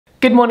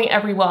Good morning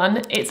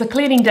everyone, it's a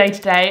cleaning day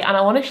today and I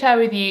want to share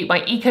with you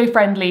my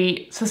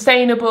eco-friendly,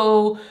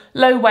 sustainable,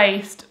 low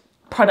waste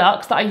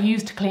products that I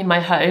use to clean my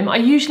home. I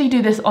usually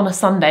do this on a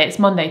Sunday, it's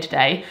Monday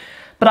today,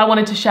 but I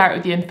wanted to share it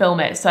with you and film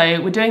it.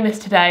 So we're doing this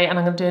today and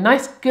I'm going to do a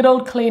nice good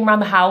old clean around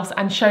the house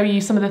and show you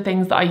some of the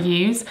things that I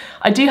use.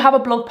 I do have a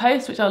blog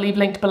post which I'll leave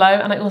linked below,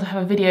 and I also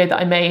have a video that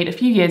I made a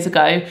few years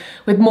ago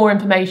with more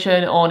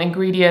information on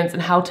ingredients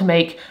and how to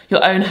make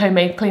your own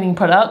homemade cleaning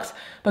products,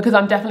 because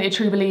I'm definitely a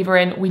true believer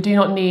in we do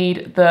not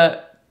need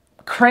the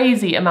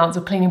crazy amounts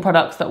of cleaning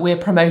products that we're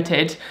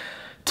promoted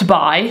to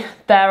buy.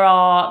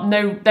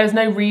 There's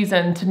no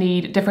reason to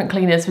need different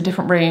cleaners for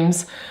different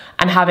rooms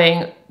and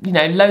having, you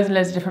know, loads and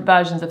loads of different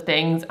versions of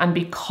things and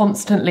be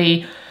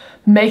constantly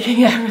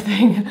making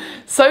everything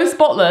so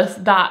spotless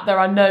that there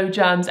are no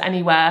germs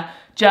anywhere.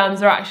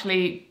 Germs are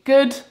actually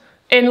good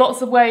in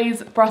lots of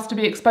ways for us to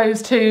be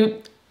exposed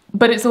to,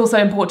 but it's also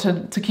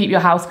important to keep your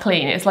house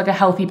clean. It's like a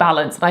healthy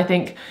balance, and I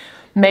think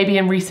maybe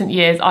in recent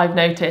years I've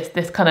noticed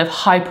this kind of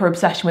hyper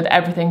obsession with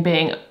everything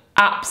being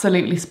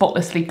absolutely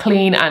spotlessly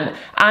clean and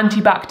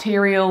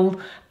antibacterial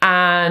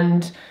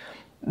and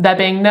there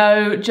being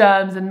no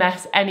germs and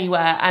mess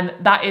anywhere, and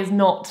that is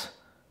not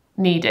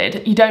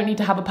needed. You don't need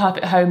to have a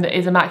perfect home that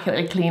is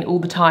immaculately clean all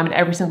the time and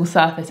every single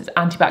surface is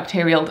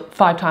antibacterial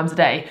 5 times a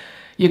day.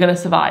 You're going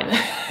to survive.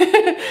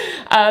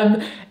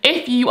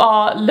 If you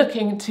are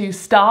looking to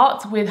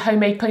start with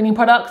homemade cleaning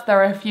products, there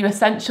are a few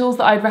essentials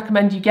that I'd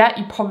recommend you get.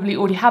 You probably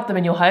already have them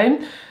in your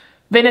home.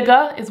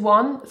 Vinegar is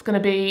one. It's going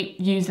to be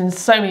used in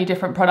so many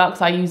different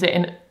products. I use it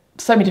in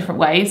so many different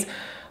ways.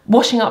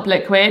 Washing up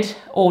liquid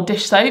or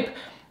dish soap,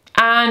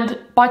 and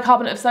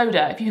bicarbonate of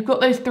soda. If you've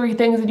got those 3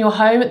 things in your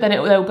home, then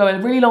they'll go a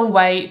really long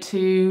way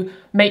to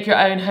make your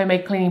own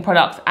homemade cleaning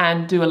products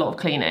and do a lot of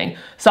cleaning.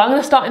 So I'm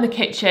going to start in the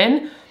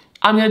kitchen.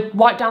 I'm going to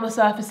wipe down the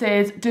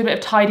surfaces, do a bit of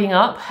tidying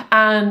up,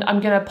 and I'm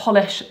going to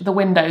polish the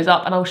windows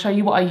up, and I'll show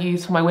you what I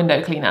use for my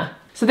window cleaner.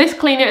 So this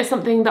cleaner is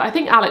something that I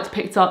think Alex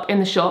picked up in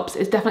the shops.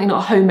 It's definitely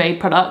not a homemade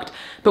product,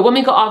 but when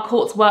we got our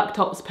quartz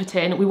worktops put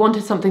in, we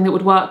wanted something that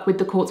would work with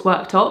the quartz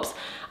worktops,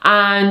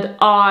 and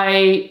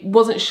I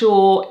wasn't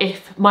sure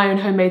if my own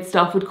homemade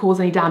stuff would cause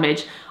any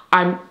damage.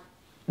 I'm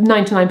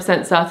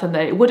 99% certain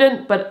that it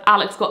wouldn't, but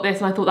Alex got this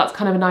and I thought that's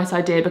kind of a nice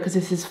idea because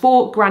this is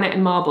for granite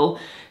and marble.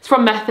 It's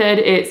from Method,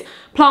 it's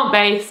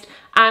plant-based,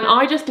 and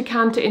I just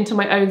decant it into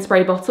my own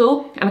spray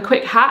bottle. And a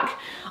quick hack,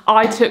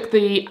 I took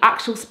the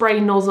actual spray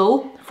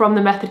nozzle from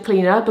the Method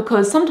cleaner,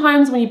 because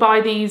sometimes when you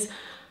buy these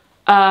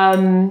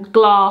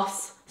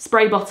glass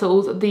spray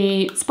bottles,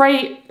 the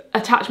spray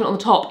attachment on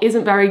the top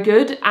isn't very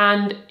good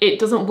and it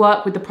doesn't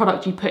work with the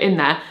product you put in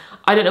there.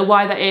 I don't know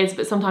why that is,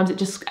 but sometimes it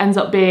just ends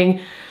up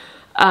being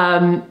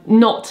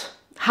not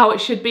how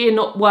it should be and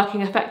not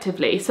working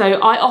effectively. So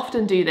I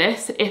often do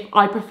this if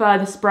I prefer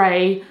the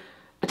spray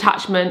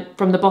attachment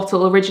from the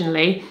bottle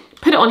originally.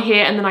 Put it on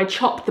here and then I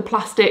chop the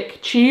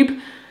plastic tube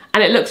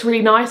and it looks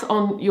really nice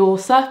on your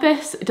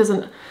surface. It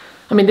doesn't,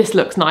 I mean this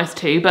looks nice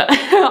too, but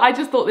I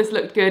just thought this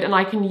looked good and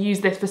I can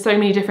use this for so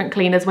many different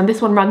cleaners. When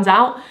this one runs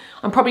out,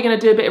 I'm probably going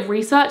to do a bit of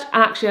research,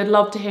 and actually I'd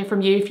love to hear from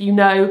you if you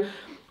know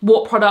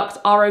what products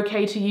are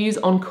okay to use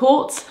on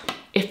quartz.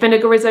 If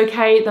vinegar is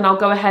okay, then I'll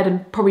go ahead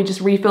and probably just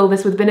refill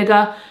this with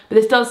vinegar, but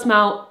this does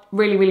smell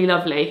really, really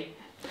lovely.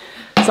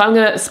 So I'm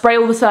going to spray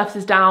all the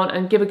surfaces down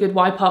and give a good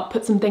wipe up,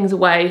 put some things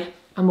away,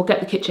 and we'll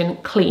get the kitchen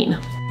clean.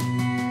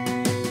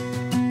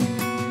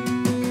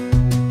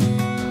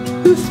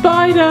 The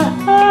spider!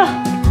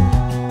 Ah.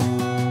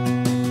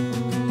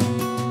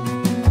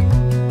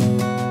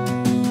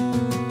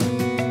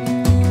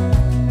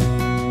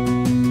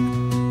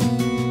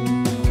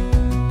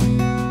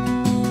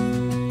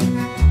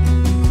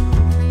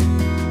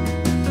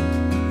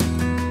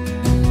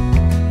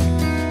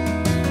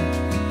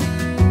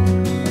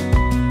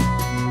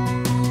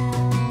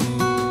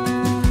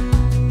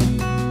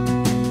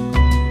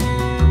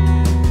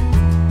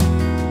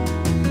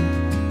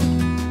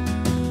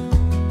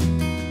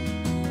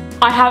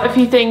 I have a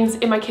few things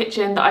in my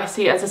kitchen that I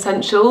see as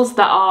essentials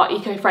that are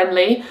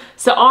eco-friendly.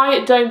 So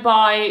I don't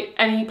buy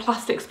any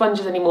plastic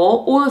sponges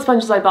anymore. All the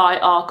sponges I buy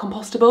are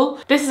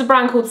compostable. This is a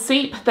brand called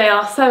Seep. They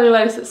are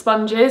cellulose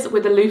sponges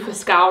with a loofah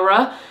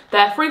scourer.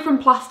 They're free from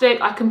plastic.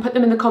 I can put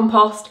them in the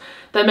compost.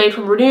 They're made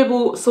from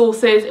renewable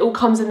sources. It all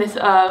comes in this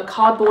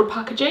cardboard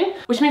packaging,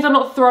 which means I'm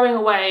not throwing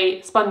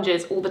away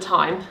sponges all the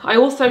time. I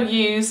also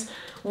use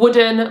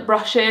wooden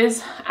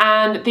brushes,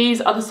 and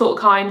these are the sort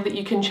of kind that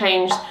you can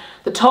change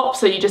the top,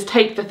 so you just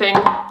take the thing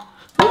off.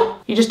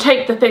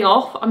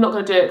 I'm not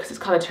going to do it because it's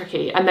kind of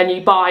tricky, and then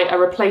you buy a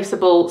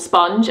replaceable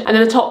sponge, and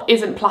then the top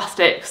isn't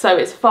plastic, so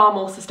it's far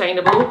more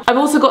sustainable. I've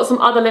also got some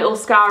other little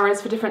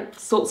scourers for different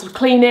sorts of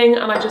cleaning,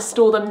 and I just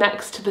store them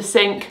next to the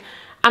sink,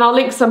 and I'll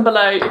link some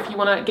below if you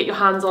want to get your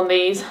hands on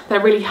these. They're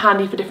really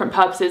handy for different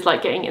purposes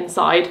like getting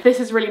inside. This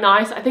is really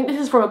nice. I think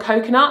this is from a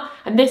coconut,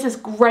 and this is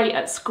great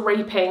at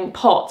scraping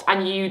pots,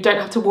 and you don't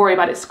have to worry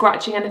about it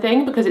scratching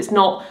anything because it's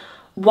not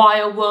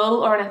wire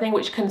wool or anything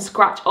which can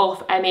scratch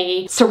off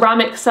any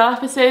ceramic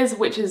surfaces,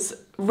 which is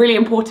really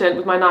important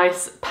with my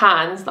nice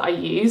pans that I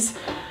use.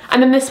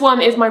 And then this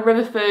one is my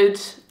Riverford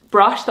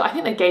brush that I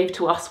think they gave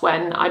to us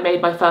when I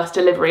made my first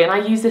delivery, and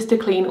I use this to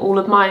clean all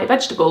of my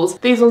vegetables.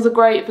 These ones are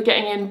great for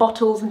getting in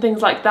bottles and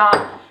things like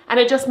that, and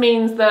it just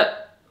means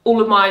that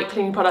all of my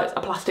cleaning products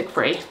are plastic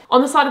free.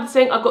 On the side of the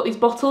sink I've got these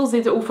bottles.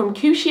 These are all from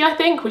Coochie, I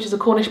think, which is a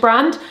Cornish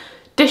brand.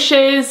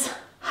 Dishes,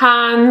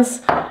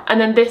 hands, and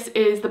then this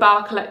is the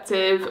Bauer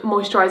Collective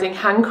moisturising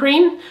hand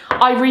cream.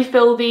 I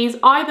refill these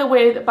either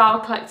with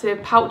Bauer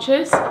Collective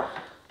pouches,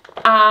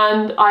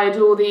 and I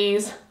adore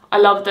these. I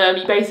love them.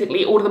 You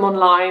basically order them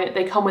online.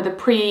 They come with a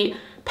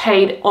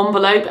pre-paid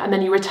envelope, and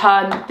then you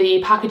return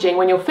the packaging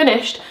when you're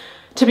finished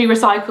to be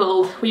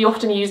recycled. We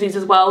often use these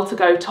as well to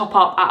go top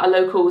up at a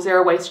local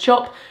zero waste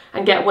shop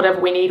and get whatever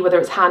we need, whether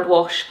it's hand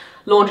wash,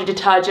 laundry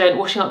detergent,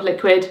 washing up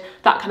liquid,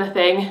 that kind of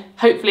thing.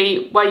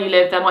 Hopefully where you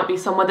live there might be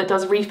somewhere that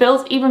does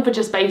refills, even for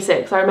just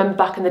basics. I remember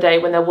back in the day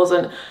when there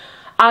wasn't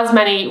as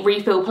many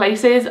refill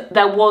places,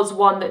 there was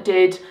one that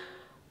did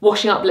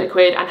washing up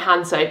liquid and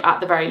hand soap at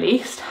the very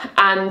least,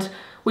 and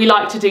we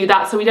like to do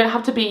that so we don't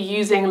have to be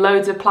using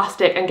loads of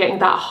plastic and getting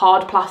that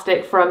hard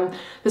plastic from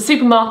the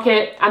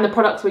supermarket, and the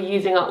products we're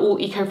using are all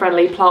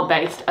eco-friendly,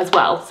 plant-based as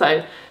well.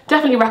 So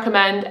definitely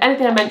recommend.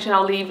 Anything I mention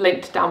I'll leave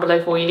linked down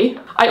below for you.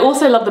 I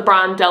also love the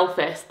brand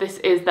Delphis. This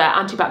is their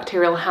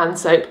antibacterial hand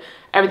soap.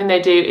 Everything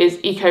they do is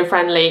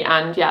eco-friendly,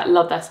 and yeah,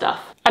 love their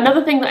stuff.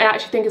 Another thing that I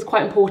actually think is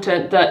quite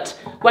important, that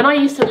when I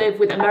used to live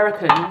with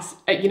Americans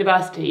at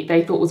university,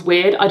 they thought was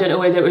weird. I don't know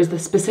whether it was the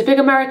specific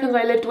Americans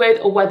I lived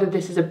with or whether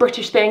this is a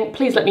British thing.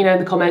 Please let me know in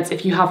the comments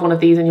if you have one of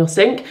these in your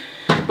sink.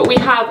 But we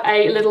have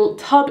a little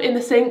tub in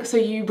the sink so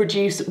you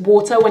reduce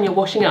water when you're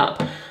washing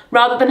up.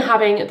 Rather than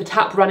having the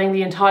tap running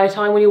the entire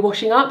time when you're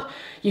washing up,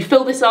 you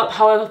fill this up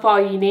however far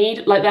you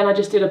need. Like then I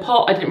just did a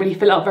pot. I didn't really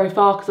fill it up very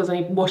far because I was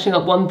only washing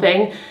up one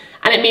thing.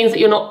 And it means that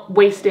you're not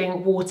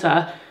wasting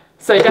water.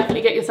 So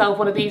definitely get yourself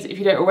one of these if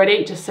you don't already.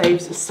 It just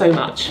saves so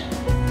much.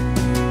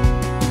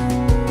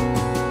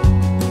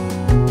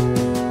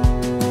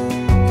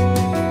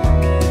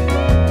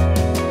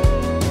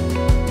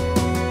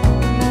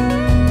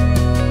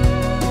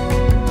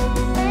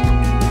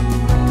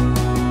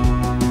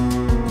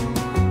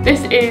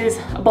 This is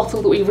a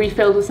bottle that we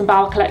refilled with some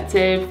Bauer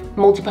Collective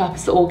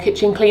multi-purpose or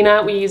kitchen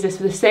cleaner. We use this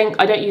for the sink.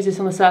 I don't use this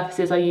on the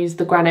surfaces. I use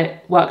the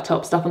granite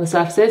worktop stuff on the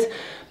surfaces.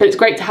 But it's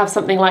great to have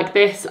something like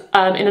this.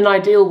 In an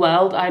ideal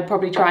world, I'd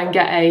probably try and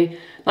get a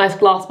nice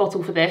glass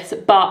bottle for this,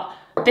 but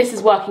this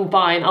is working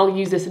fine. I'll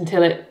use this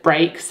until it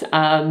breaks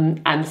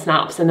and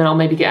snaps, and then I'll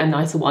maybe get a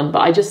nicer one. But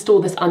I just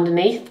store this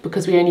underneath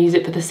because we only use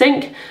it for the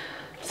sink,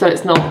 so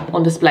it's not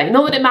on display.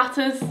 Not that it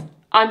matters,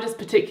 I'm just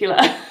particular.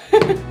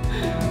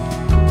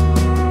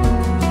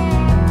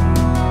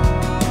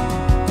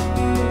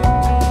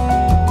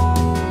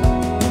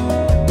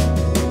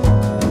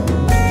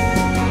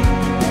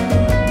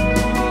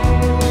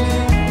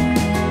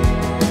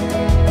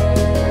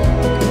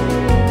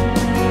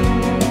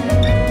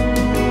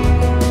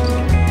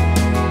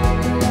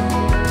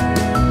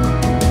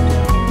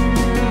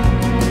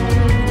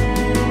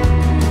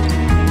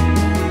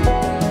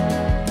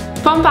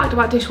 Fun fact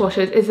about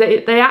dishwashers is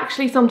that they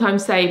actually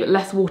sometimes save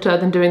less water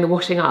than doing the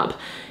washing up.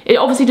 It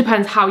obviously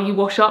depends how you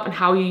wash up and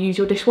how you use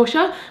your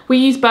dishwasher. We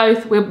use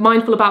both, we're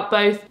mindful about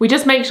both. We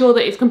just make sure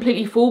that it's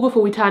completely full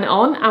before we turn it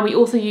on, and we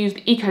also use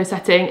the eco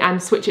setting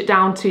and switch it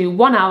down to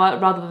 1 hour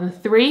rather than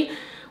 3,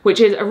 which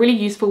is a really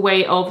useful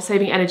way of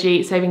saving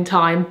energy, saving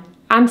time,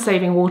 and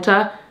saving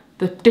water.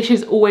 The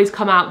dishes always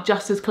come out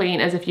just as clean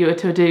as if you were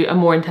to do a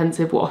more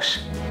intensive wash.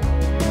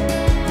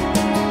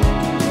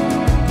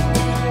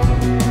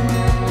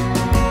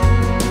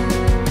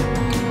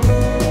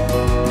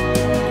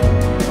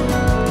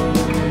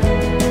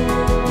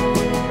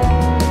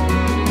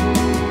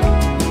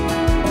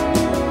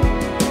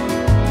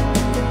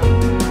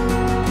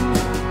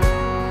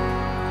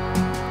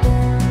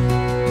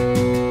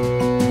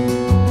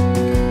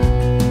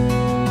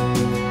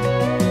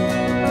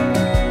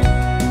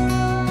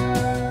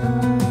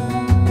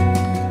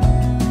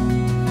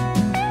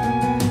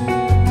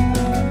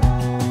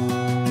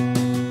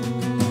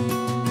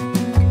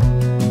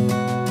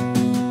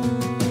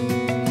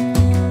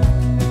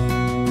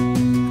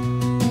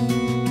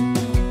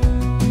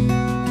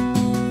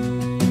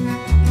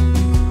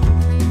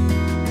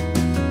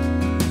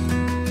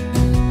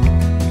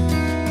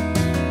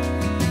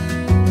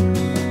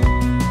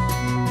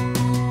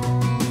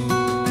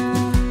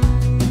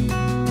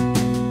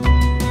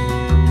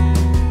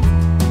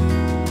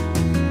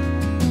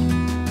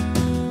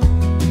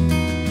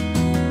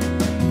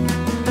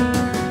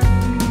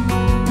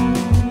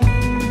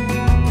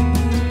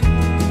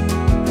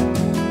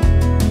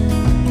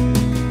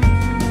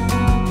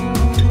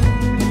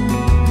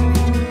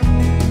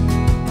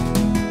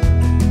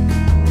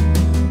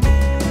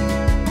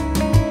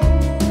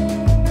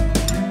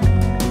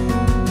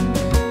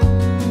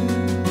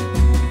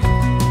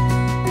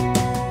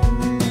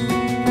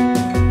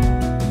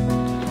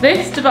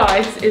 This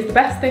device is the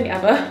best thing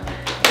ever.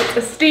 It's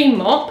a steam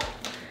mop,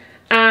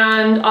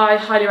 and I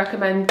highly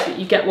recommend that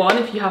you get one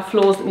if you have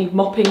floors that need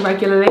mopping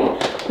regularly.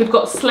 We've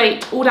got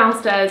slate all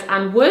downstairs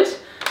and wood,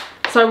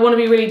 so I want to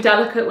be really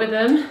delicate with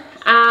them,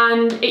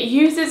 and it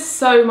uses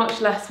so much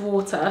less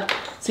water.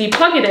 So you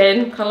plug it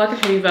in, kind of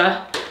like a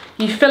Hoover,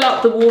 you fill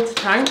up the water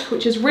tank,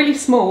 which is really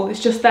small,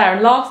 it's just there,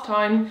 and last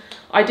time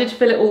I did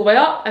fill it all the way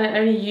up and it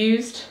only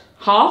used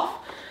half.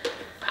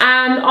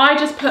 And I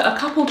just put a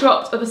couple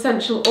drops of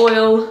essential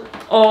oil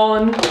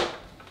on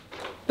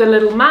the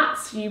little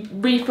mats. You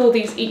refill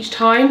these each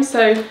time,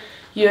 so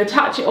you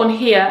attach it on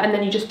here and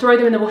then you just throw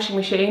them in the washing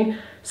machine.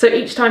 So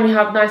each time you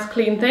have nice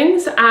clean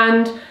things,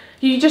 and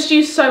you just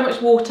use so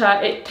much water,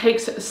 it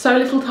takes so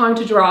little time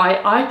to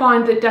dry. I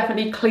find that it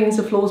definitely cleans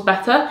the floors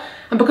better,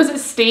 and because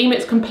it's steam,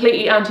 it's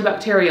completely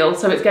antibacterial,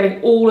 so it's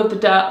getting all of the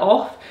dirt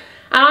off.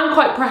 And I'm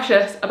quite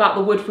precious about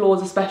the wood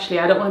floors especially.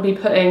 I don't want to be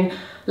putting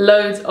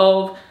loads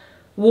of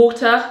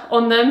water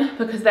on them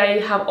because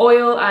they have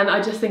oil, and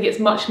I just think it's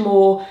much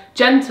more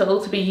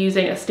gentle to be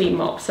using a steam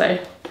mop. So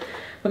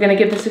we're going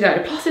to give this a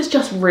go. Plus it's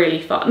just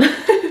really fun.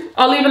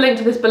 I'll leave a link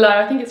to this below.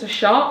 I think it's a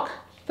shark.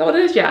 Is that what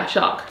it is? Yeah,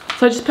 shark.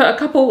 So I just put a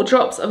couple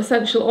drops of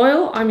essential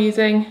oil. I'm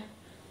using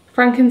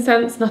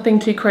frankincense, nothing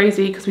too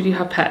crazy because we do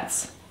have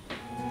pets.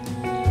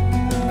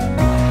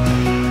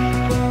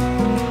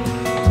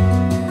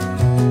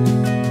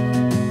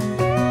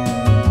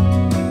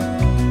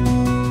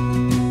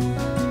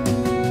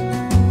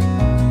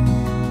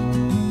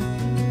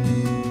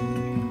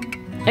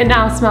 It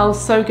now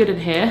smells so good in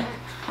here.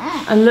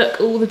 And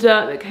look, all the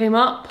dirt that came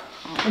up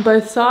on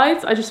both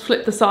sides. I just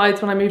flipped the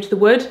sides when I moved to the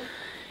wood.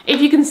 If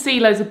you can see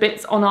loads of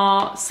bits on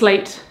our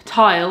slate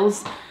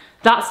tiles,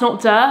 that's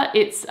not dirt,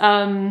 it's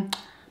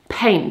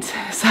paint.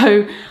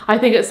 So I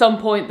think at some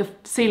point the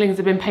ceilings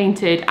have been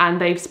painted and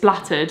they've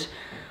splattered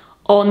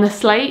on the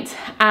slate,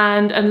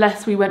 and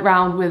unless we went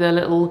round with a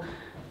little,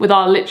 with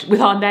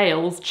our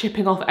nails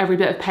chipping off every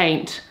bit of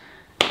paint,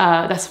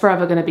 that's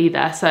forever going to be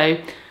there. So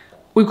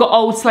we've got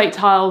old slate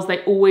tiles,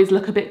 they always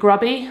look a bit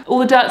grubby. All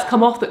the dirt's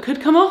come off that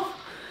could come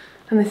off,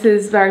 and this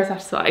is very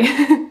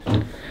satisfying.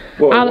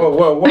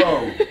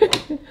 Whoa.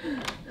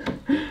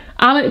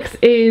 Alex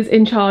is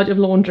in charge of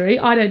laundry.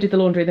 I don't do the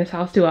laundry in this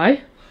house, do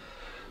I?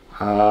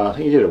 I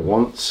think you did it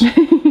once.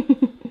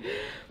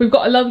 We've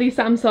got a lovely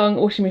Samsung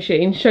washing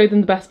machine. Show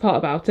them the best part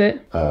about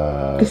it.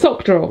 The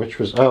sock drawer. Which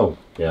was, oh,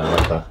 yeah, I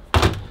like that.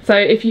 So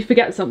if you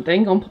forget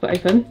something, I'll pop it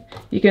open.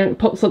 You can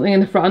pop something in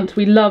the front.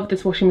 We love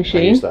this washing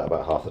machine. I use that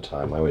about half the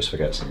time. I always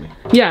forget something.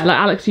 Yeah, like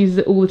Alex uses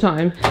it all the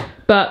time.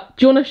 But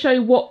do you want to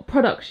show what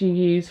products you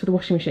use for the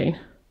washing machine?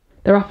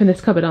 They're up in this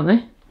cupboard, aren't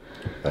they?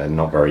 They're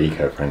not very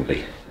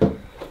eco-friendly.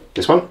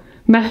 This one?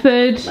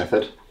 Method.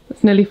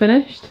 It's nearly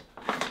finished.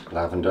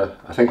 Lavender.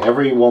 I think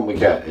every one we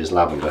get is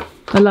lavender.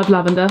 I love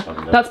lavender.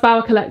 That's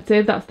Bauer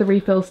Collective, that's the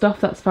refill stuff,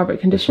 that's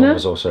fabric conditioner.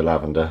 This one was also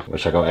lavender,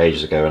 which I got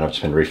ages ago, and I've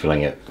just been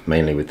refilling it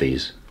mainly with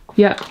these.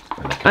 Yeah,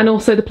 and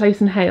also the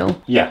Place and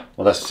Hail. Yeah,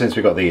 well that's, since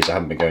we got these, I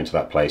haven't been going to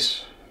that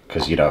place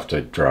because you'd have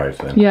to drive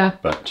then. Yeah.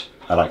 But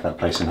I like that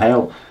Place and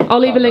Hail. I'll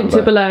leave a link to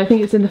it below. I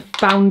think it's in the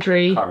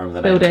Foundry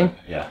building.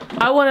 Yeah.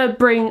 I want to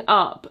bring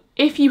up,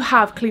 if you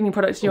have cleaning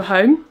products in your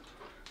home,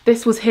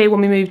 this was here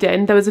when we moved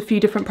in. There was a few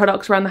different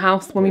products around the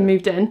house when we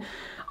moved in.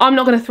 I'm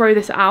not going to throw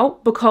this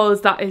out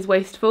because that is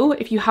wasteful.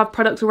 If you have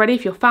products already,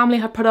 if your family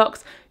have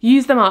products,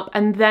 use them up,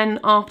 and then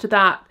after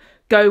that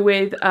go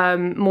with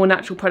more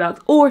natural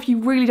products. Or if you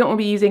really don't want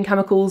to be using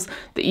chemicals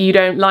that you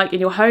don't like in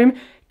your home,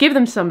 give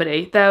them to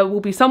somebody. There will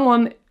be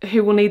someone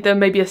who will need them,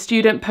 maybe a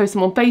student, post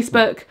them on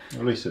Facebook.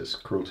 At least it's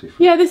cruelty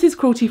free. Yeah, this is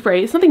cruelty free.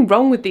 There's nothing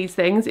wrong with these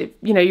things. If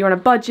you know you're on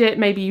a budget,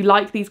 maybe you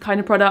like these kind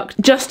of products.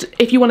 Just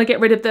if you want to get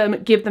rid of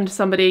them, give them to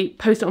somebody,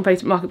 post it on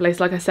Facebook Marketplace,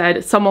 like I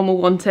said, someone will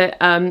want it,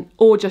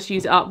 or just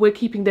use it up. We're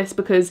keeping this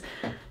because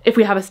if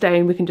we have a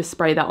stain, we can just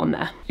spray that on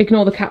there.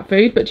 Ignore the cat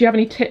food, but do you have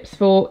any tips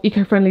for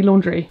eco-friendly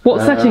laundry? What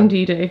setting do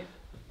you do?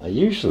 I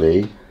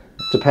usually,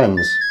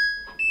 depends.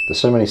 There's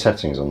so many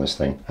settings on this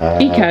thing.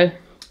 Eco?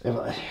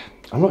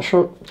 I'm not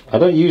sure. I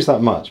don't use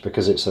that much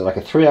because it's like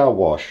a 3-hour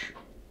wash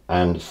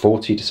and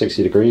 40 to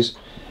 60 degrees,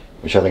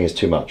 which I think is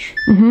too much.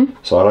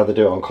 So I'd either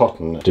do it on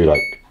cotton, do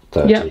like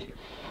 30,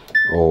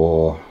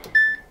 or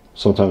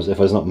sometimes if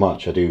there's not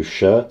much, I do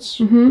shirts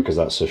because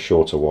that's a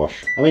shorter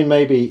wash. I mean,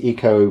 maybe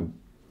eco,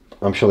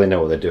 I'm sure they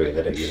know what they're doing.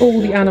 They don't use all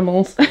the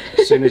animals.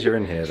 As soon as you're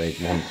in here, they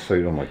want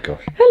food. Oh my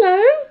gosh.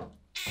 Hello.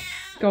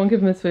 Go on,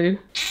 give them his food.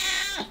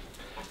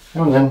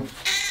 Come on then.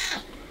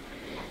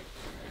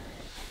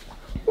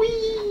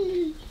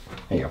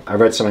 There you go. I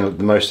read something that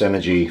the most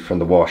energy from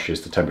the wash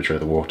is the temperature of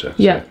the water.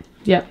 Yeah, so.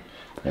 yeah.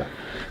 Yeah.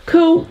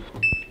 Cool.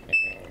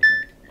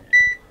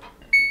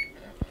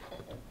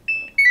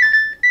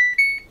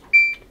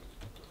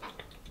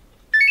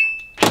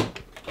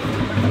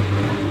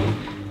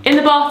 In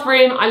the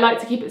bathroom, I like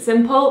to keep it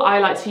simple. I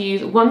like to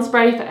use one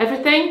spray for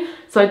everything,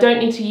 so I don't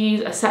need to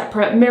use a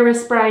separate mirror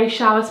spray,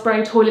 shower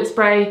spray, toilet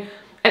spray,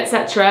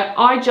 etc.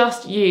 I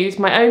just use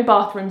my own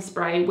bathroom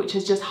spray, which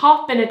is just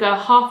half vinegar,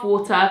 half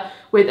water,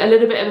 with a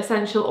little bit of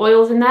essential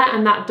oils in there,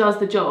 and that does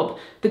the job.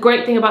 The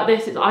great thing about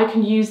this is I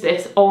can use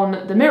this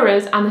on the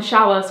mirrors and the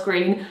shower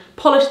screen,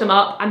 polish them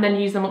up, and then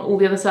use them on all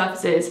the other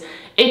surfaces.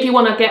 If you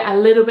want to get a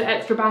little bit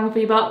extra bang for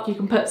your buck, you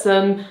can put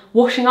some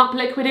washing up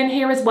liquid in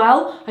here as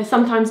well. I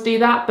sometimes do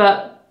that,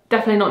 but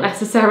definitely not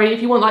necessary.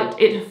 If you want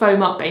like it to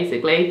foam up,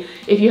 basically,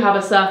 if you have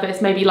a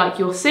surface maybe like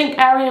your sink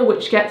area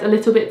which gets a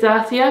little bit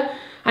dirtier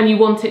and you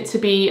want it to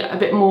be a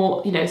bit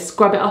more, you know,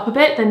 scrub it up a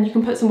bit, then you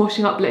can put some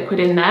washing up liquid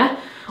in there.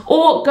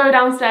 Or go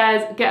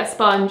downstairs, get a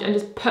sponge and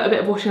just put a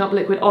bit of washing up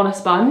liquid on a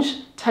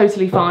sponge.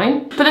 Totally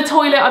fine. For the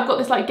toilet, I've got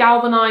this like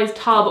galvanized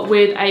tub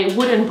with a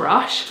wooden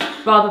brush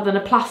rather than a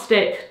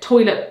plastic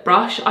toilet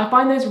brush. I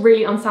find those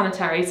really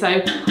unsanitary,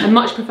 so I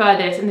much prefer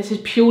this, and this is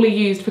purely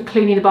used for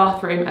cleaning the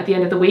bathroom at the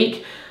end of the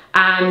week,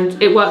 and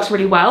it works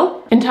really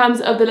well. In terms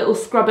of the little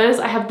scrubbers,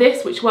 I have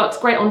this which works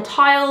great on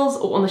tiles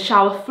or on the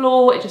shower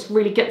floor. It just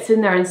really gets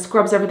in there and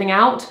scrubs everything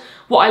out.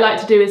 What I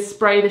like to do is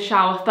spray the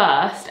shower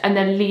first and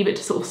then leave it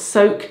to sort of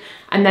soak,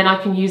 and then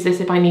I can use this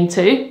if I need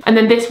to. And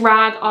then this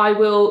rag I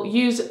will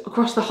use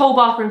across the whole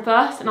bathroom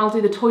first, and I'll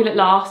do the toilet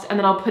last, and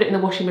then I'll put it in the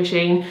washing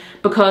machine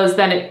because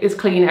then it is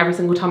clean every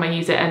single time I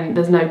use it and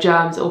there's no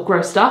germs or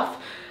gross stuff.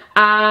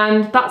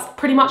 And that's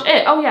pretty much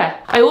it. Oh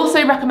yeah, I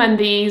also recommend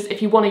these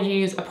if you want to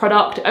use a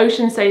product,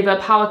 Ocean Saver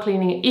Power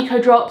Cleaning Eco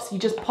Drops. You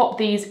just pop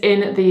these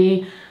in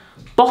the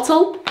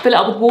bottle, fill it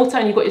up with water,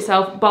 and you've got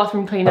yourself a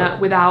bathroom cleaner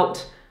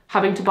without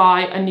having to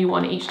buy a new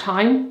one each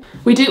time.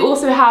 We do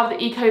also have the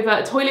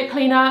EcoVert toilet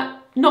cleaner.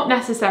 Not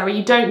necessary,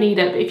 you don't need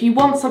it, but if you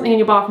want something in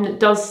your bathroom that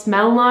does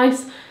smell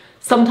nice,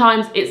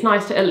 sometimes it's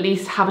nice to at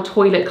least have a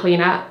toilet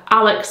cleaner.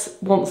 Alex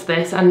wants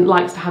this and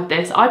likes to have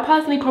this. I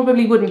personally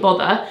probably wouldn't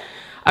bother.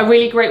 A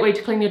really great way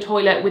to clean your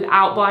toilet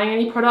without buying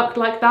any product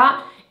like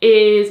that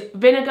is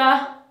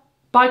vinegar,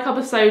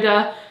 bicarb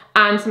soda,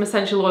 and some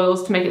essential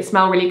oils to make it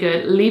smell really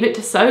good. Leave it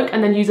to soak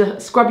and then use a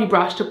scrubby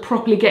brush to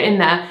properly get in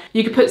there.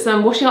 You could put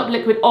some washing up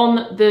liquid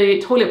on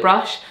the toilet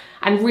brush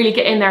and really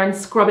get in there and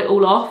scrub it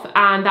all off,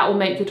 and that will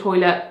make your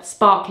toilet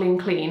sparkling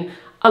clean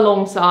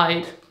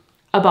alongside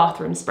a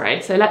bathroom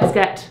spray. So let's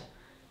get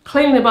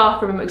cleaning the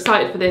bathroom. I'm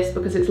excited for this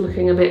because it's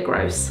looking a bit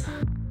gross.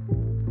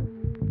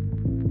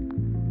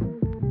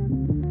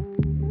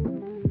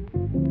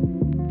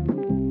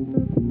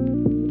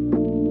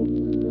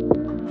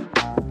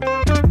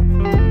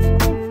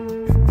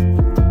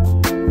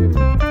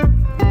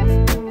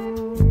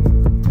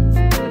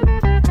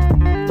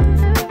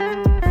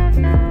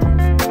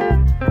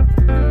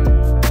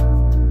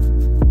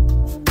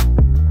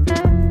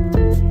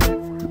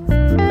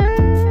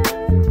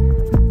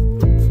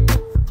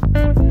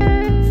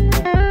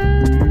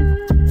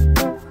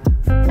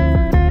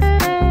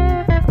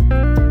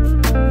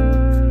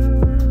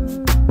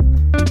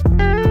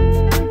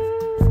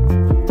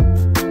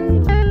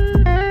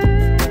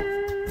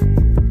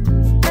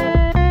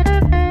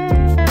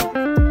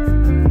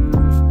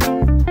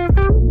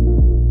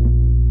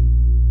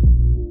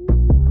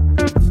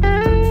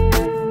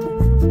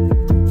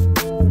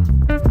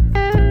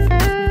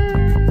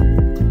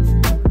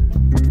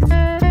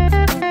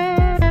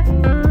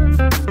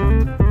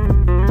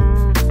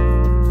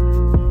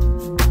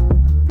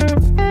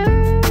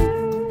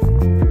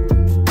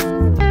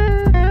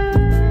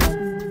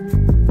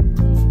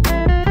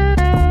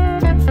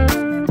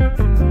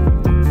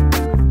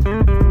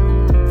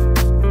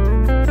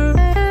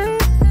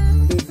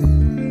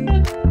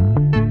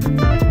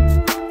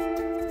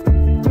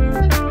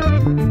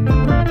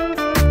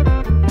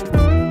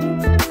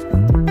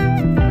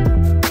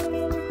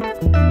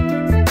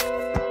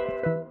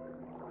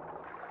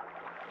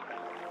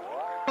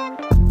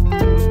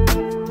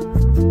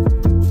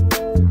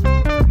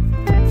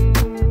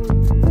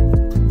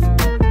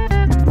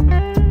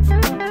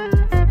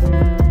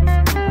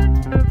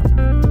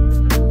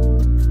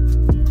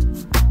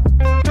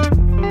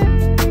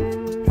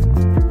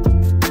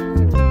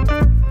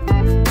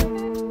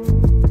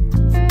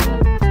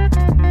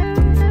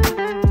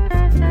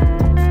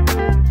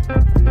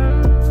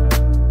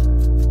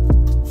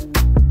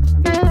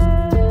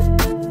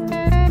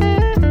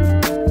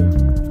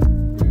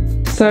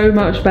 So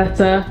much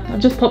better. I've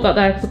just popped that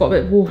there because I've got a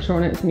bit of water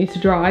on it, so it needs to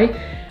dry.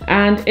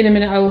 And in a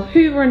minute I will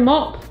hoover and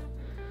mop.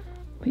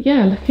 But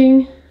yeah,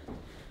 looking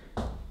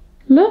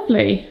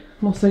lovely.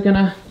 I'm also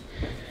gonna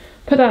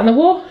put that in the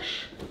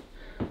wash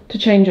to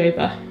change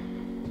over.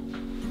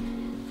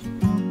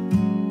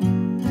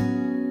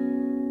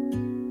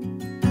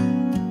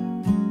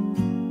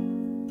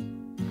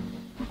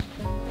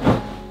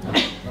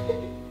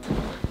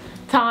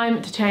 Time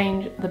to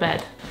change the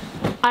bed.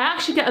 I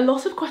actually get a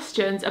lot of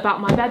questions about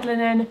my bed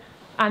linen,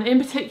 and in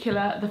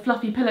particular the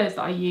fluffy pillows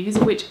that I use,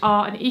 which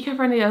are an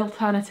eco-friendly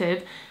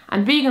alternative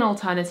and vegan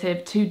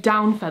alternative to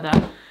down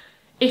feather.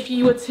 If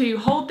you were to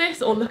hold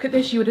this or look at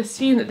this, you would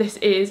assume that this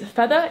is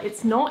feather.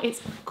 It's not.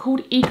 It's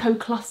called Eco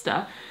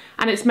Cluster,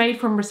 and it's made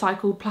from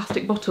recycled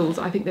plastic bottles.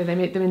 I think that they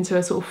make them into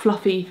a sort of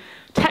fluffy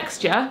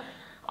texture.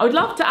 I would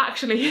love to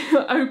actually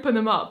open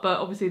them up, but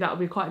obviously that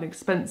would be quite an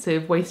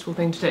expensive, wasteful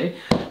thing to do.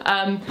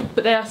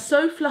 But they are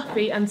so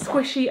fluffy and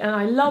squishy and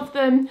I love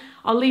them.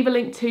 I'll leave a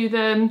link to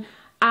them.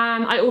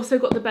 And I also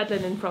got the bed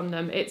linen from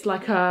them. It's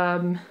like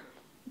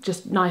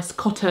just nice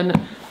cotton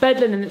bed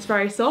linen, it's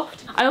very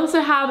soft. I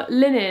also have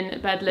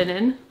linen bed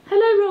linen.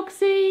 Hello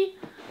Roxy.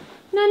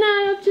 No,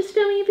 I'm just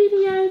filming a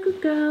video,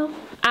 good girl.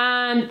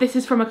 And this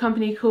is from a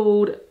company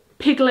called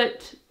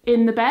Piglet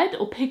in the Bed,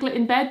 or Piglet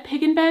in Bed,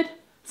 Pig in Bed,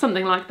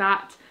 something like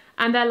that.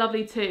 And they're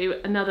lovely too,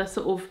 another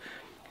sort of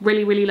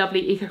really, really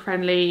lovely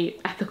eco-friendly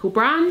ethical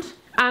brand.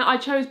 And I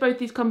chose both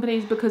these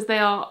companies because they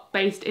are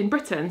based in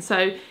Britain.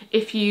 So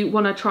if you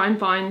want to try and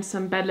find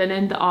some bed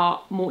linen that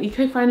are more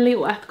eco-friendly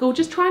or ethical,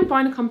 just try and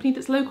find a company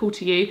that's local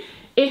to you.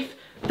 If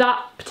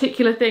that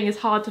particular thing is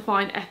hard to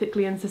find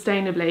ethically and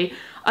sustainably,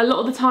 a lot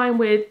of the time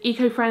with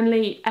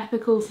eco-friendly,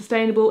 ethical,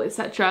 sustainable,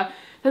 etc.,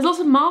 there's lots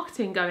of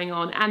marketing going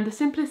on, and the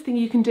simplest thing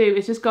you can do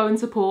is just go and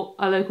support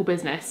a local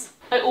business.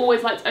 I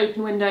always like to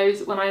open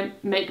windows when I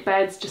make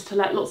beds just to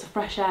let lots of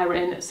fresh air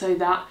in so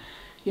that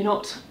you're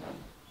not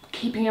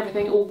keeping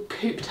everything all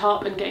cooped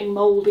up and getting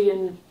mouldy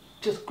and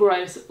just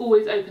gross.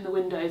 Always open the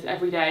windows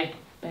every day.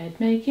 Bed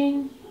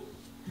making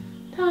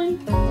time.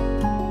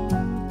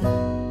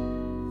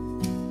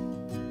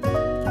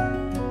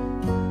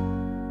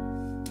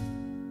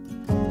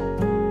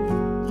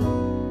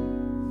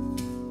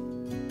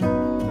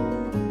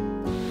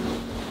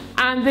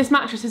 And this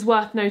mattress is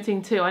worth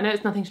noting too. I know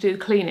it's nothing to do with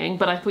cleaning,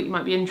 but I thought you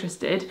might be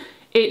interested.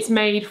 It's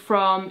made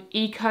from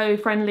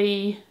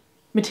eco-friendly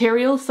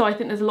materials, so I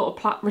think there's a lot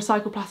of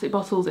recycled plastic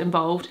bottles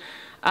involved,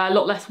 a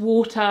lot less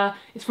water.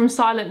 It's from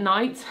Silent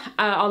Night.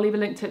 I'll leave a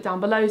link to it down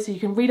below so you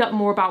can read up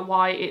more about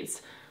why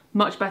it's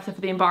much better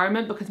for the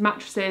environment, because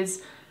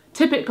mattresses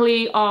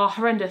typically are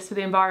horrendous for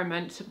the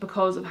environment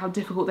because of how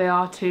difficult they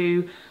are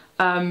to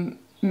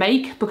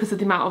make, because of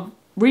the amount of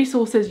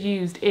resources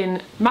used in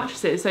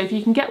mattresses. So if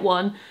you can get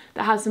one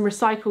that has some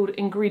recycled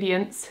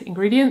ingredients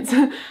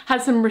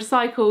has some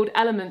recycled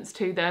elements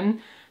to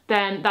them,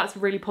 then that's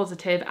really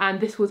positive.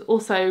 And this was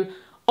also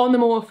on the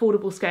more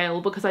affordable scale,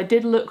 because I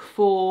did look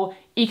for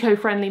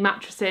eco-friendly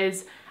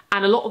mattresses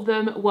and a lot of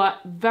them were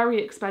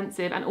very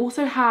expensive and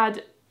also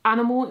had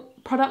animal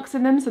products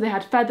in them. So they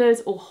had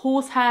feathers or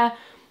horsehair.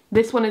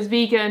 This one is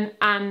vegan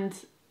and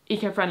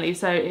eco-friendly,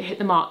 so it hit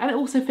the mark, and it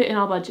also fit in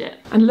our budget.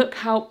 And look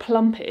how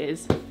plump it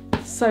is.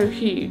 It's so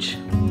huge.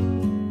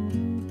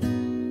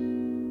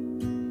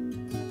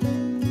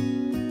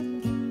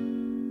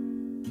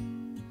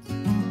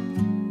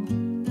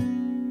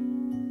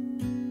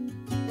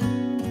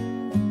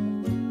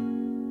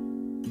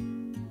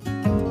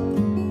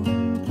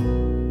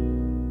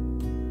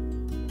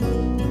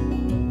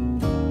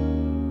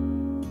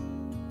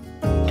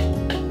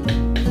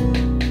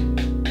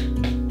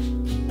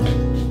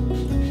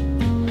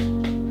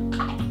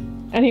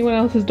 Anyone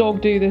else's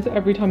dog do this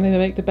every time they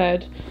make the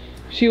bed.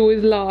 She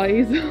always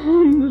lies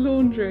on the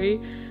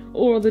laundry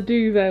or the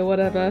duvet or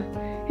whatever.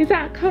 Is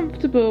that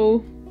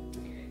comfortable?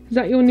 Is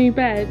that your new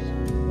bed?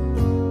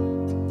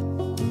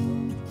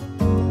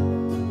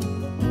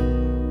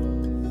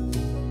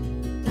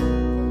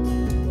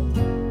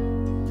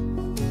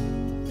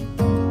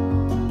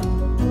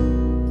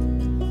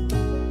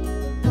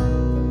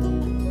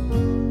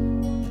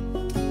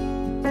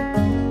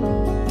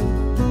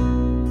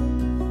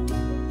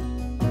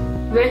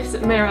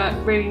 This mirror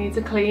really needs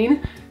a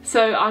clean,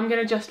 so I'm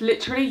going to just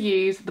literally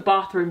use the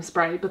bathroom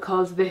spray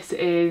because this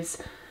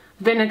is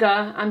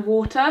vinegar and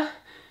water.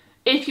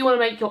 If you want to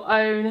make your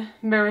own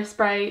mirror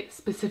spray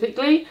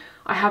specifically,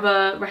 I have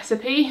a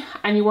recipe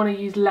and you want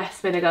to use less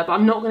vinegar, but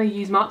I'm not going to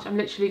use much. I'm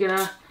literally going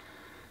to,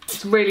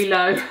 it's really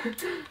low.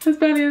 There's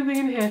barely anything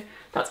in here.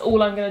 That's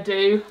all I'm going to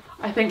do.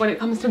 I think when it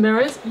comes to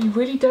mirrors, you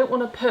really don't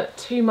want to put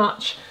too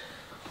much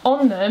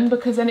on them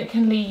because then it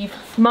can leave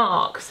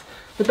marks.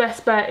 The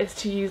best bet is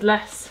to use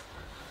less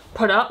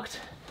product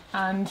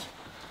and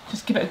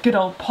just give it a good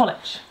old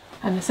polish.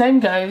 And the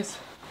same goes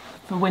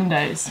for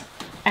windows,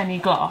 any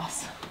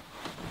glass.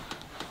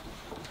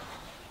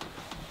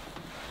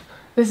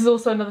 This is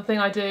also another thing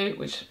I do,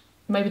 which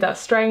maybe that's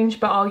strange,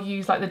 but I'll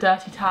use like the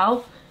dirty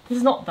towel. This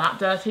is not that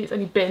dirty, it's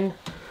only been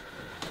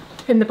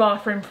in the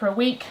bathroom for a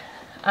week,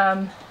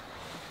 but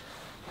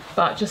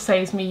it just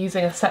saves me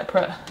using a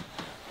separate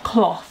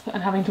cloth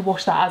and having to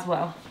wash that as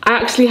well. I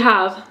actually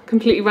have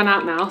completely run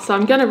out now, so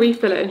I'm going to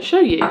refill it and show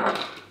you.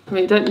 I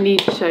mean, I don't need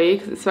to show you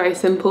because it's very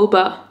simple,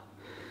 but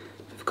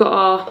we've got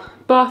our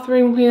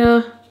bathroom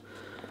cleaner,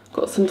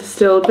 got some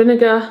distilled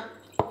vinegar.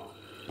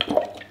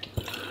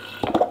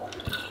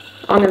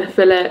 I'm going to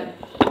fill it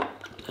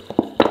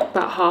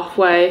about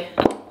halfway.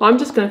 Well, I'm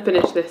just going to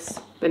finish this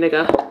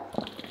vinegar,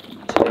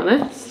 to be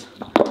honest.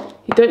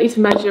 You don't need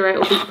to measure it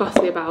or be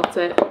fussy about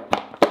it.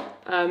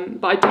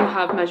 But I do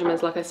have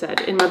measurements, like I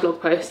said, in my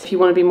blog post if you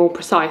want to be more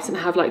precise and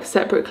have like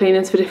separate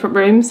cleaners for different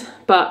rooms.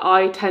 But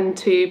I tend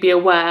to be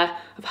aware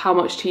of how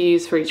much to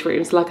use for each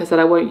room. So like I said,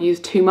 I won't use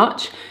too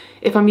much.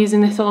 If I'm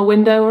using this on a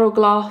window or a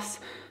glass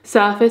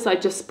surface, I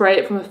just spray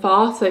it from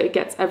afar so it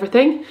gets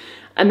everything.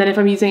 And then if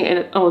I'm using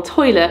it on a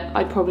toilet,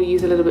 I'd probably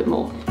use a little bit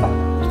more.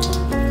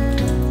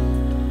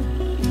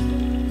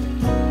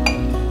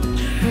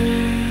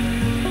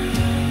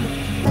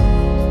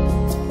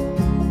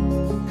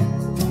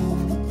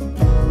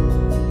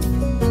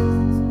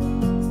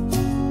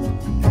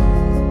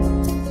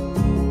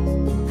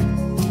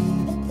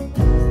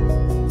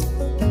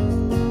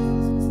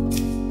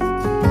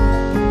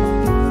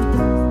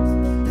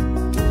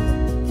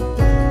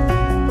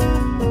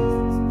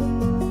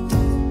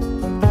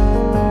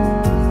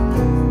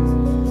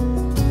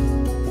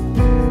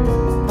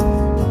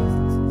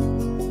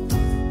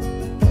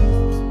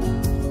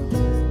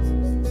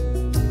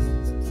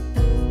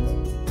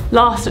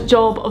 Last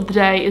job of the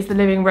day is the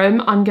living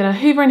room. I'm gonna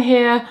hoover in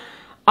here.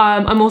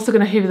 I'm also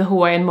gonna hoover the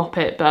hallway and mop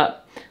it,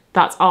 but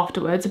that's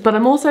afterwards. But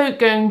I'm also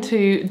going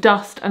to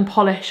dust and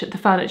polish the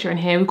furniture in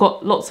here. We've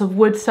got lots of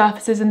wood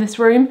surfaces in this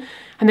room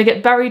and they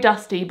get very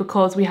dusty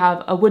because we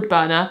have a wood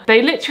burner.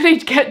 They literally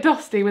get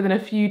dusty within a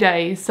few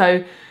days.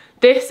 So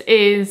this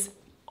is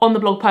on the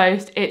blog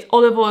post. It's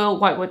olive oil,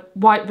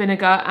 white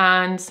vinegar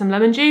and some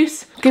lemon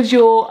juice. Gives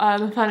your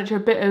furniture a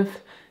bit of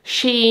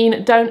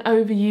sheen. Don't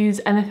overuse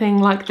anything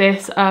like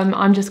this.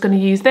 I'm just going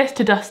to use this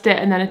to dust it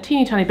and then a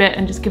teeny tiny bit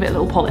and just give it a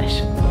little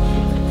polish.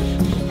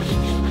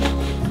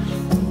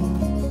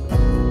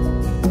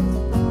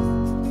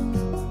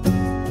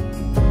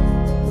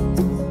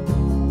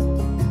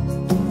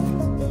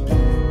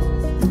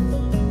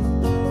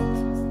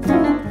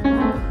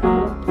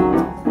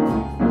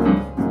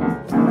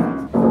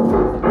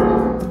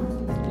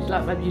 Did you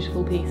like my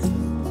beautiful piece?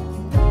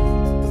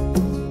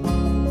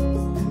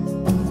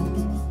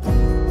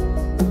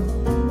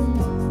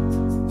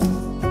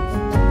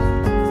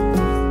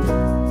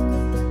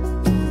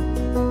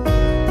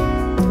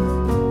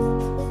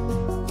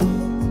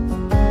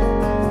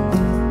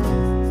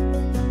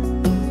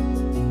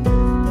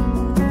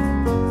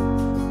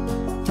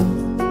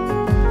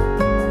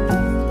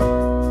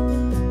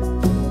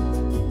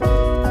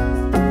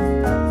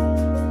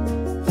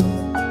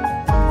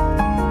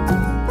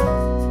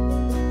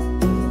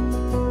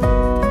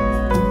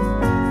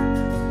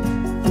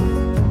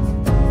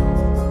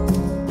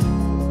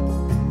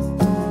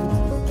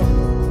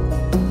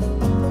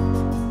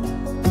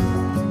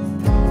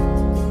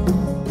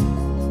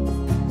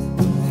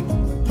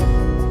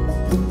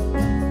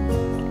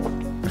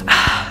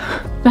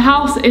 The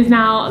house is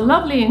now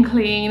lovely and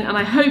clean and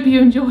I hope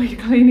you enjoyed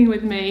cleaning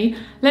with me.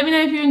 Let me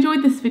know if you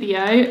enjoyed this video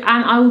and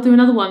I will do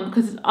another one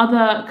because there's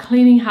other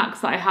cleaning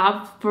hacks that I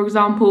have. For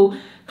example,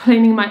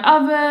 cleaning my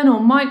oven or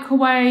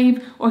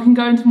microwave, or I can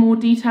go into more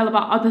detail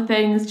about other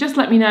things. Just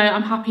let me know.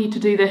 I'm happy to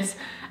do this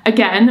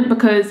again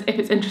because if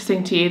it's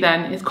interesting to you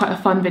then it's quite a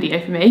fun video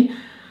for me.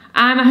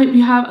 And I hope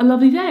you have a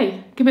lovely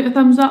day. Give it a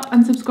thumbs up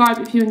and subscribe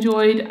if you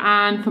enjoyed,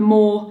 and for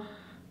more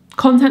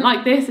content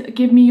like this,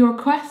 give me your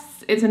requests.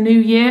 It's a new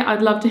year,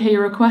 I'd love to hear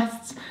your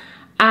requests,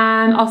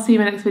 and I'll see you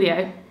in my next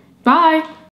video. Bye!